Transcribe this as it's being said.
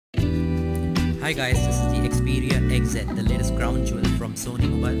Hi guys, this is the Xperia XZ, the latest crown jewel from Sony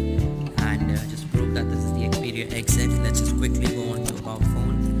Mobile, and just to prove that this is the Xperia XZ, let's just quickly go on to about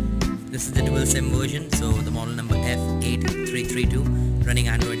phone. This is the dual SIM version, so the model number F8332, running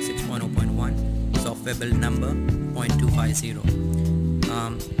Android 6.0.1, software build number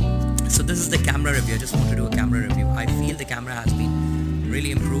 0.250. So this is the camera review. I just want to do a camera review. I feel the camera has been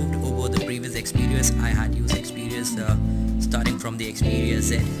really improved over the previous Xperias. I had used Xperias starting from the Xperia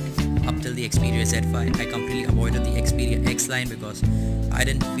Z up till the Xperia Z5. I completely avoided the Xperia X line because I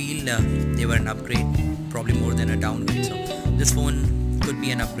didn't feel they were an upgrade, probably more than a downgrade. So this phone could be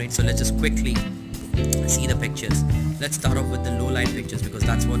an upgrade. So let's just quickly see the pictures. Let's start off with the low light pictures because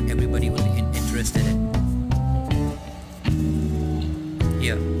that's what everybody will be interested in.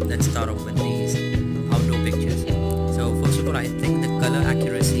 Here, let's start off with these outdoor pictures. So first of all, I think the color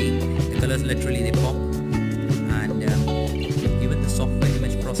accuracy, the colors literally they pop, and even the software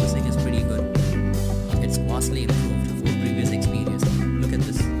image processing is pretty good. It's vastly improved for previous Xperias. Look at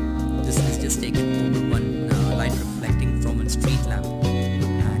this. This is just taken over one light reflecting from a street lamp,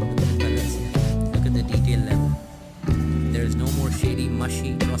 and look at the colors. Look at the detail level. There is no more shady,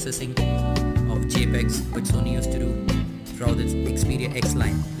 mushy processing of JPEGs which Sony used to do throughout its Xperia X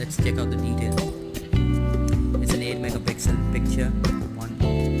line. Let's check out the details. It's an 8 megapixel picture,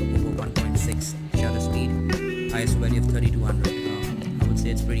 1/1.6 shutter speed, ISO value of 3200. I would say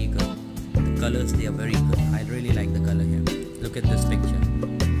it's pretty good. The colors, they are very good. I really like the color here. Look at this picture.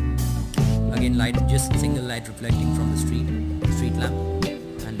 Again, light, just single light reflecting from the street lamp,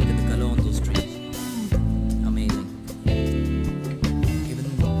 and look at the color on those trees. Amazing. Even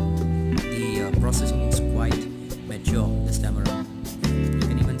the processing is quite mature this time around. You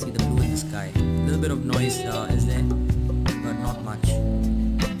can even see the blue in the sky. A little bit of noise is there, but not much.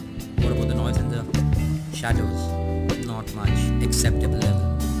 What about the noise in the shadows? Not much. Acceptable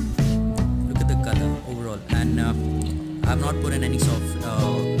level. Look at the color overall, and I have not put in any soft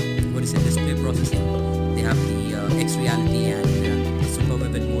display processing. They have the X reality and super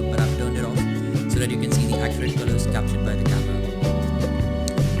vivid mode, but I've turned it off so that you can see the accurate colors captured by the camera.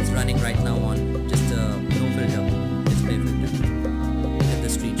 It's running right now on just no filter display filter. Look at the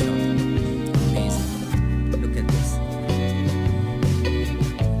street shot. Amazing. Look at this.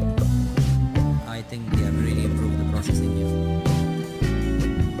 I think they have really improved the processing here.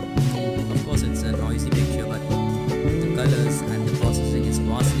 Of course, it's a noisy picture, but the colors and the processing is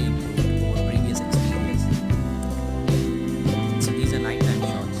vastly improved over previous Xperias. So these are nighttime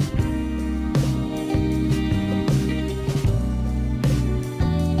shots.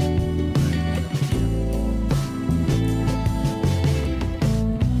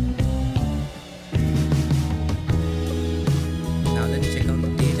 Now let's check out the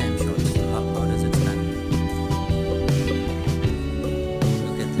daytime shots. How does it stand?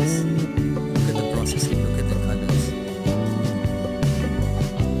 Look at this. Look at the processing. Look at the colors.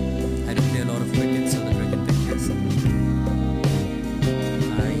 I do play a lot of cricket, so the cricket pictures.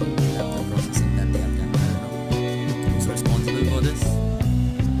 I love the processing that they have done. I don't know who's responsible for this,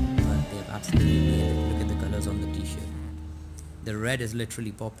 but they have absolutely nailed it. Look at the colors on the t-shirt. The red is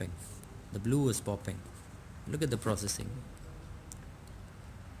literally popping. The blue is popping. Look at the processing.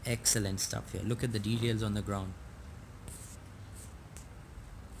 Excellent stuff here. Look at the details on the ground.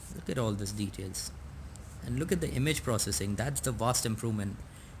 Look at all these details. And look at the image processing. That's the vast improvement.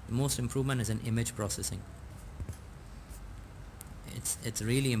 The most improvement is in image processing. It's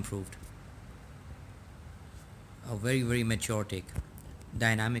really improved. A very, very mature take.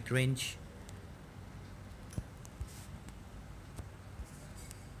 Dynamic range.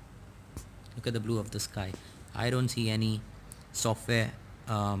 Look at the blue of the sky. I don't see any software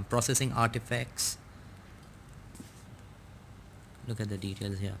processing artifacts. Look at the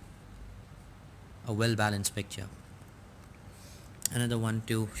details here. A well balanced picture. Another one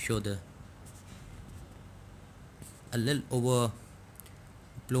to show a little over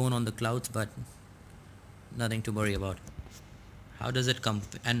blown on the clouds, but nothing to worry about. How does it come?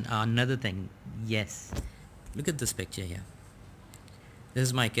 And another thing, yes, look at this picture here. This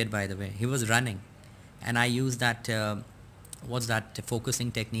is my kid, by the way. He was running, and I used that what's that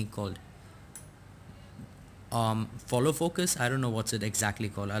focusing technique called? Follow focus. I don't know what's it exactly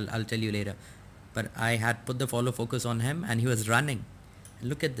called. I'll tell you later. But I had put the follow focus on him, and he was running. And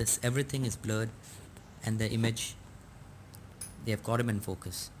look at this. Everything is blurred, and the image, they have got him in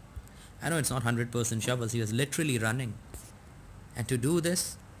focus. I know it's not 100% shovels. He was literally running. And to do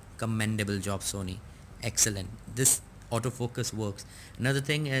this, commendable job, Sony. Excellent. This autofocus works. Another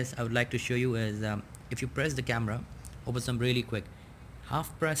thing is I would like to show you is if you press the camera, open some really quick,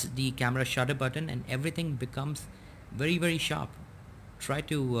 half press the camera shutter button and everything becomes very, very sharp. Try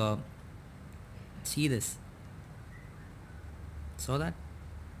to See this? Saw that?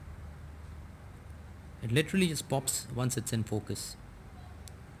 It literally just pops once it's in focus.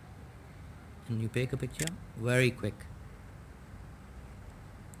 And you take a picture very quick.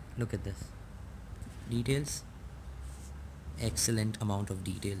 Look at this. Details. Excellent amount of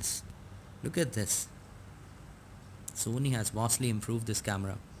details. Look at this. Sony has vastly improved this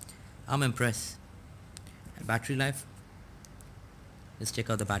camera. I'm impressed. And battery life. Let's check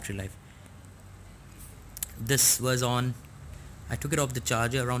out the battery life. This was on, I took it off the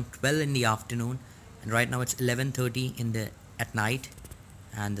charger around 12 in the afternoon, and right now it's 11:30 at night,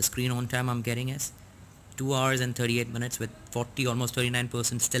 and the screen on time I'm getting is 2 hours and 38 minutes with 40, almost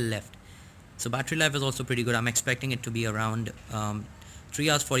 39% still left. So battery life is also pretty good. I'm expecting it to be around 3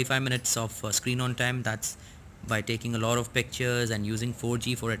 hours 45 minutes of screen on time. That's by taking a lot of pictures and using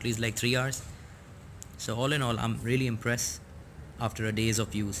 4G for at least like 3 hours. So all in all, I'm really impressed after a days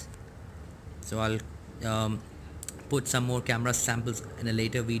of use. So I'll put some more camera samples in a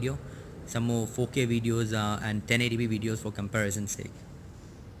later video, some more 4K videos and 1080p videos for comparison's sake.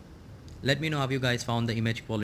 Let me know how you guys found the image quality.